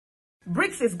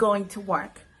BRICS is going to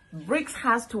work. BRICS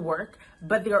has to work,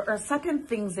 but there are certain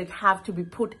things that have to be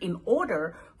put in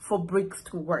order for BRICS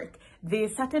to work. There are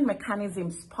certain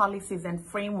mechanisms, policies, and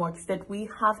frameworks that we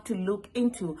have to look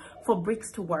into for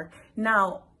BRICS to work.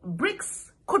 Now, BRICS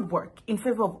could work in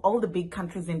favor of all the big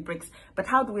countries in BRICS, but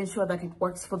how do we ensure that it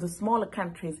works for the smaller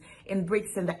countries in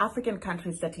BRICS and the African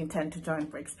countries that intend to join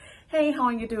BRICS? Hey, how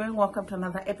are you doing? Welcome to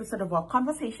another episode of our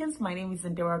conversations. My name is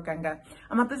Indira Ganga.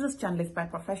 I'm a business journalist by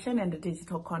profession and a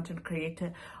digital content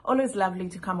creator. Always lovely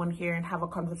to come on here and have a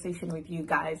conversation with you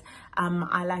guys.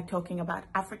 I like talking about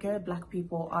Africa, Black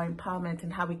people, our empowerment,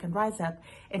 and how we can rise up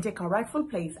and take our rightful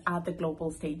place at the global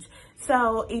stage.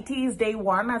 So it is day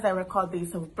one as I record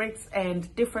this of BRICS, and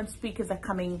different speakers are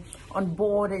coming on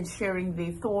board and sharing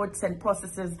their thoughts and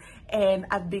processes. And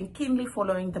I've been keenly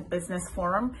following the business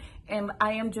forum, and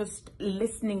I am just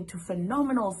listening to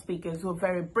phenomenal speakers who are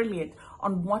very brilliant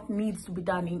on what needs to be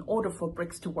done in order for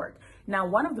BRICS to work. Now,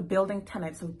 one of the building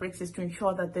tenets of BRICS is to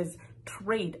ensure that there's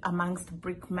trade amongst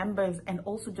BRIC members, and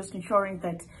also just ensuring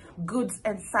that goods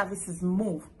and services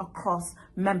move across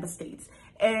member states.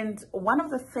 And one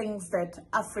of the things that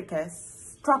Africa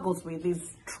struggles with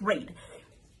is trade.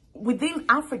 Within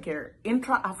Africa,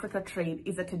 intra-Africa trade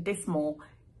is at a dismal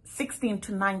 16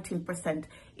 to 19%.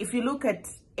 If you look at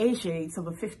Asia, it's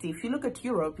over 50. If you look at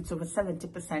Europe, it's over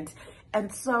 70%. And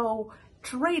so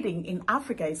trading in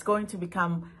Africa is going to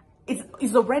become,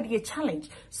 is already a challenge.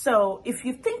 So if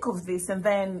you think of this and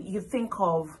then you think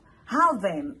of how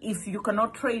then, if you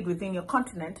cannot trade within your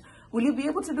continent, will you be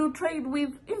able to do trade with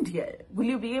India? Will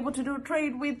you be able to do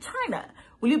trade with China?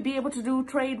 Will you be able to do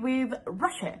trade with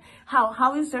Russia?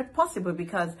 How is that possible?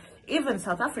 Because even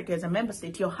South Africa as a member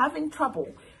state, you're having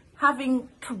trouble having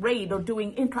trade or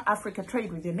doing intra-Africa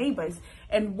trade with your neighbors.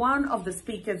 And one of the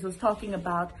speakers was talking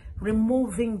about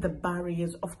removing the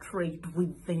barriers of trade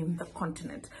within the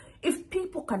continent. If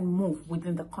people can move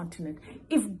within the continent,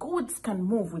 if goods can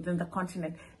move within the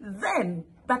continent, then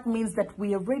that means that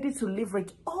we are ready to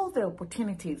leverage all the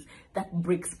opportunities that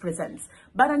BRICS presents.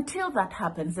 But until that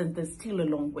happens, then there's still a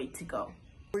long way to go.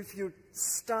 If you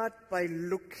start by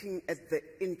looking at the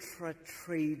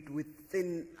intra-trade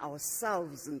within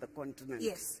ourselves in the continent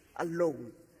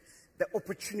alone, the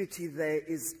opportunity there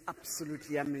is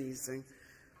absolutely amazing.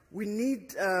 We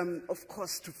need, of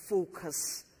course, to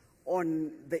focus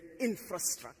on the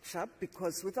infrastructure,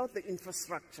 because without the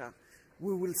infrastructure,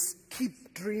 we will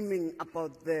keep dreaming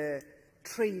about the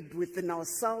trade within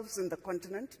ourselves in the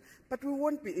continent, but we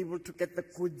won't be able to get the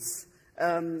goods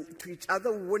to each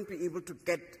other. We won't be able to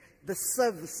get the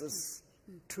services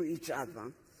to each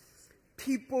other.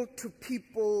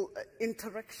 People-to-people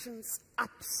interactions,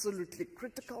 absolutely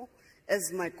critical,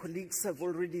 as my colleagues have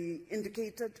already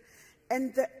indicated.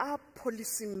 And there are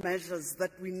policy measures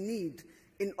that we need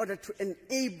in order to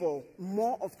enable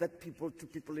more of that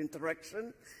people-to-people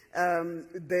interaction.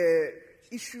 The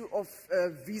issue of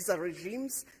visa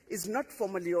regimes is not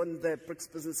formally on the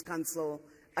BRICS Business Council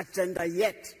agenda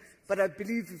yet, but I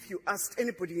believe if you asked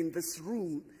anybody in this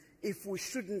room if we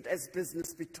shouldn't, as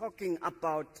business, be talking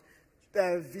about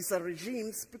visa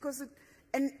regimes, because it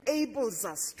enables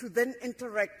us to then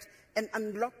interact and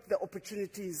unlock the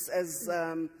opportunities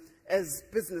as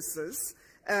businesses.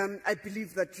 I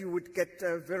believe that you would get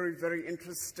very, very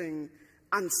interesting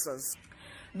answers.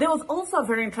 There was also a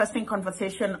very interesting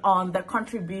conversation on the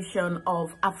contribution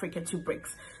of Africa to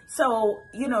BRICS. So,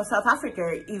 you know, South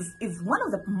Africa is one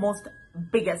of the most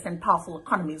biggest and powerful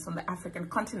economies on the African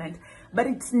continent, but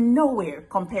it's nowhere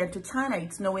compared to China.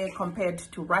 It's nowhere compared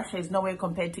to Russia. It's nowhere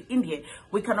compared to India.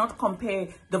 We cannot compare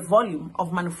the volume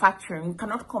of manufacturing. We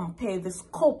cannot compare the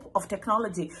scope of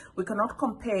technology. We cannot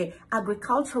compare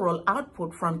agricultural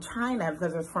output from China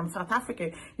versus from South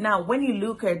Africa. Now, when you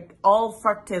look at all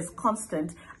factors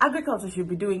constant, agriculture should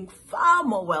be doing far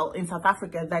more well in South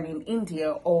Africa than in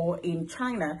India or in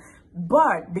China.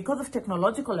 But because of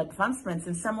technological advancements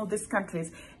in some of these countries,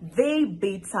 they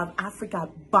beat South Africa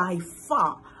by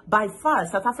far. By far,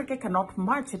 South Africa cannot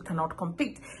march, it cannot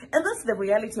compete. And that's the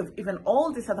reality of even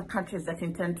all these other countries that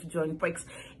intend to join BRICS.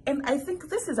 And I think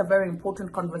this is a very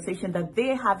important conversation that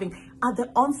they're having at the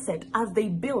onset as they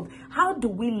build. How do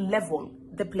we level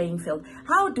the playing field?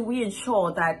 How do we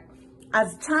ensure that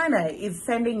as China is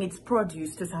sending its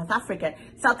produce to South Africa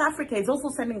is also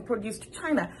sending produce to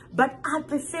China, but at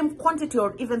the same quantity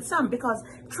or even some, because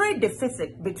trade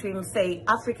deficit between, say,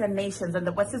 African nations and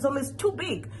the West is always too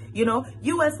big. You know,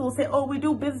 US will say, oh, we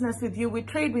do business with you, we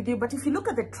trade with you. But if you look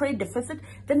at the trade deficit,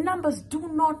 the numbers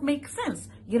do not make sense.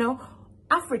 You know,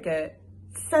 Africa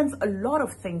sends a lot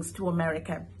of things to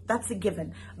America. That's a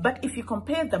given. But if you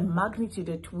compare the magnitude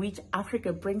at which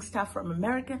Africa brings stuff from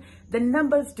America, the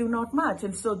numbers do not match.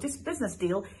 And so this business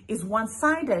deal is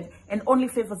one-sided and only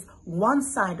favors one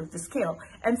side of the scale.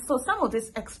 And so some of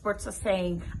these experts are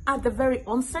saying at the very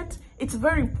onset, it's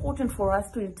very important for us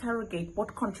to interrogate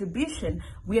what contribution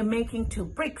we are making to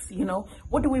BRICS. You know,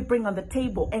 what do we bring on the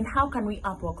table and how can we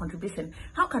up our contribution?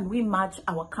 How can we match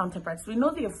our counterparts? We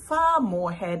know they are far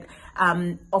more ahead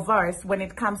of ours when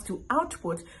it comes to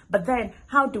output, but then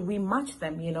how do we match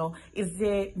them? You know, is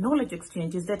there knowledge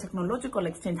exchange? Is there technological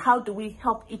exchange? How do we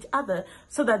help each other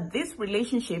so that this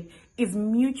relationship is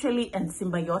mutually and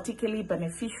symbiotically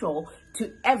beneficial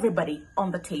to everybody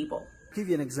on the table? Give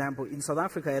you an example. In South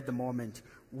Africa at the moment,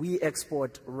 we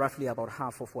export roughly about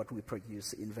half of what we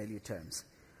produce in value terms.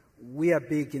 We are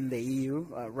big in the EU.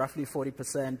 Roughly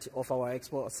 40% of our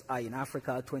exports are in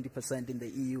Africa, 20% in the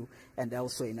EU, and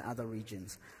also in other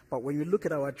regions. But when you look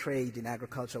at our trade in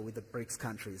agriculture with the BRICS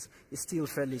countries, it's still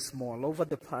fairly small. Over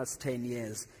the past 10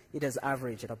 years, it has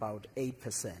averaged at about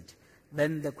 8%.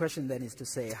 Then the question then is to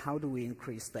say, how do we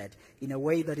increase that in a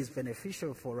way that is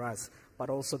beneficial for us, but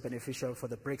also beneficial for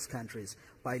the BRICS countries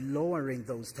by lowering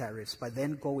those tariffs, by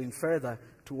then going further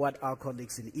to what our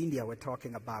colleagues in India were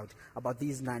talking about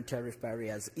these non-tariff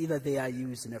barriers. Either they are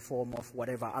used in a form of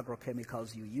whatever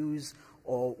agrochemicals you use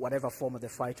or whatever form of the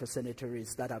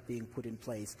phytosanitaries that are being put in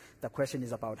place. The question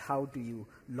is about how do you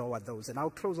lower those? And I'll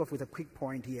close off with a quick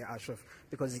point here, Ashraf,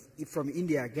 because from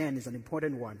India, again, is an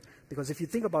important one. Because if you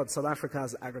think about South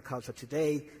Africa's agriculture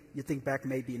today, you think back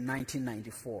maybe in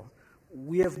 1994.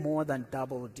 We have more than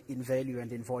doubled in value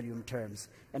and in volume terms.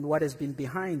 And what has been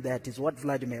behind that is what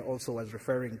Vladimir also was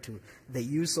referring to, the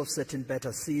use of certain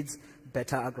better seeds,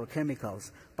 better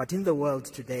agrochemicals. But in the world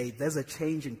today, there's a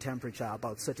change in temperature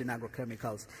about certain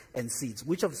agrochemicals and seeds,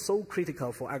 which are so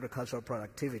critical for agricultural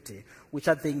productivity, which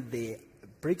I think the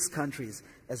BRICS countries,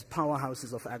 as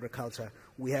powerhouses of agriculture,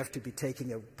 we have to be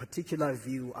taking a particular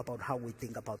view about how we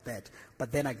think about that.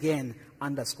 But then again,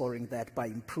 underscoring that by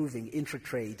improving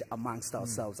intra-trade amongst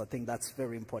ourselves. I think that's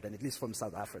very important, at least from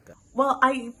South Africa. Well,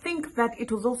 I think that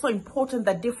it was also important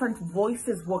that different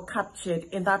voices were captured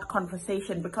in that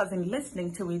conversation, because in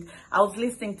listening to it, I was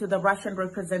listening to the Russian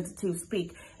representative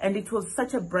speak, and it was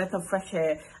such a breath of fresh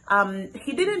air.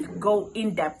 He didn't go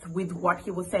in depth with what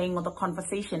he was saying on the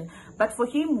conversation, but for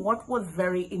him, what was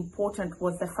very important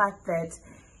was the fact that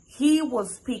he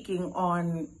was speaking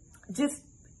on just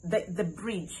the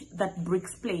bridge that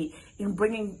BRICS play in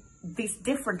bringing these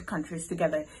different countries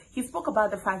together. He spoke about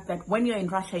the fact that when you're in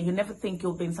Russia, you never think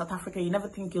you'll be in South Africa, you never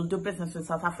think you'll do business with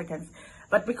South Africans.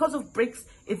 But because of BRICS,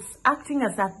 it's acting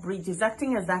as that bridge, it's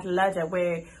acting as that ladder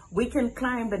where we can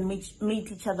climb and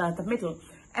meet each other at the middle.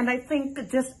 And I think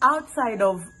just outside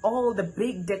of all the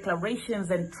big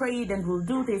declarations and trade and we'll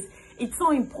do this, it's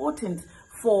so important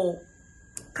for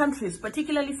countries,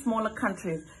 particularly smaller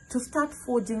countries, to start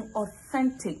forging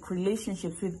authentic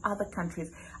relationships with other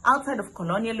countries outside of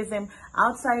colonialism,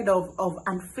 outside of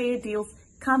unfair deals.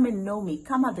 Come and know me,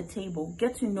 come at the table,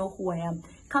 get to know who I am,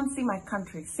 come see my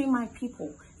country, see my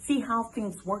people, see how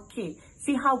things work here,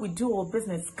 see how we do our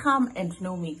business, come and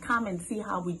know me, come and see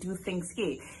how we do things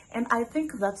here. And I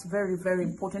think that's very, very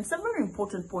important. It's a very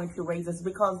important point he raises,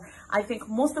 because I think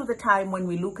most of the time when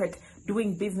we look at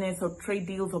doing business or trade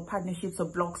deals or partnerships or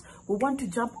blocks, we want to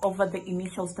jump over the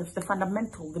initial steps, the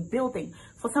fundamental, the building.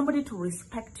 For somebody to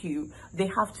respect you, they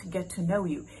have to get to know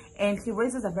you. And he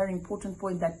raises a very important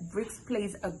point that BRICS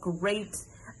plays a great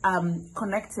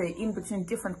connector in between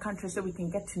different countries, so we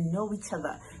can get to know each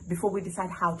other before we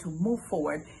decide how to move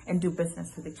forward and do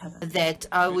business with each other. That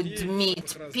I would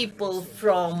meet people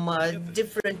from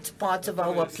different parts of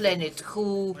our planet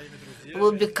who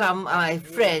will become my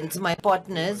friends, my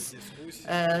partners,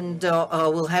 and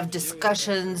we'll have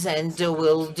discussions, and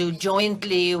we'll do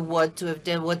jointly what we've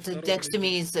done. What next to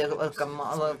me is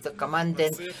the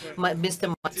commandant,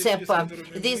 Mr.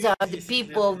 Matsepa. These are the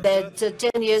people that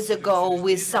 10 years ago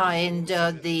we signed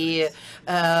the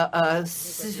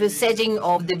setting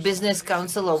of the Business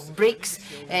Council of BRICS,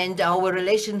 and our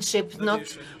relationship not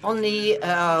only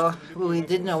we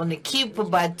didn't only keep,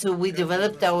 but we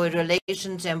developed our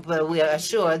relations, and we are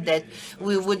assured that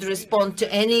we would respond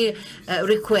to any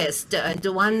request. And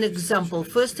one example,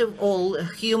 first of all,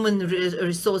 human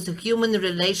resource, human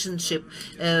relationship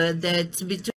that's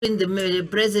between the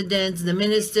presidents, the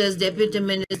ministers, deputy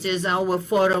ministers, our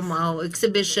forum, our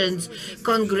exhibitions,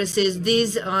 congresses.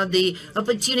 These are the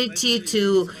opportunity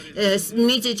to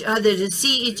meet each other, to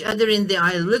see each other in the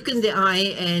eye, look in the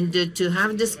eye, and to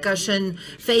have discussion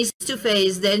face to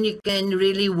face. Then you can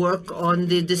really work on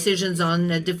the decisions on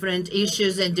different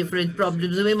issues and different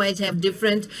problems. We might have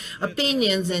different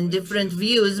opinions and different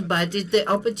views, but it's the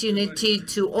opportunity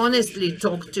to honestly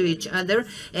talk to each other,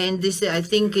 and this, I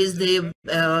think, is the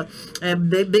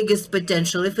biggest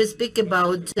potential. If we speak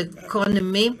about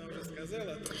economy,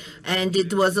 and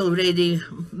it was already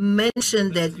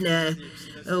mentioned that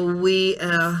we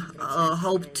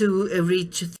hope to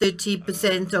reach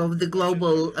 30% of the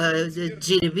global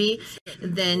GDP.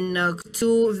 Then to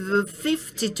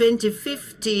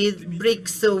 2050,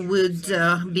 BRICS would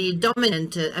be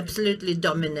dominant, absolutely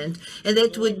dominant, and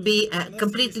that would be a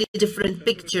completely different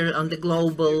picture on the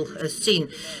global scene.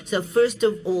 So first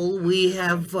of all, we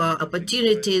have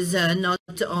opportunities not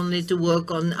only to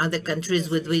work on other countries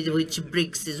with which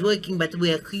BRICS is working, but we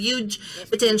have huge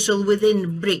potential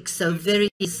within BRICS. So very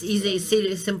easy,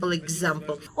 simple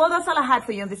example. Well, that's all I had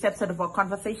for you in this episode of our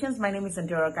conversations. My name is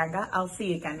Indira Ganga. I'll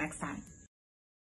see you again next time.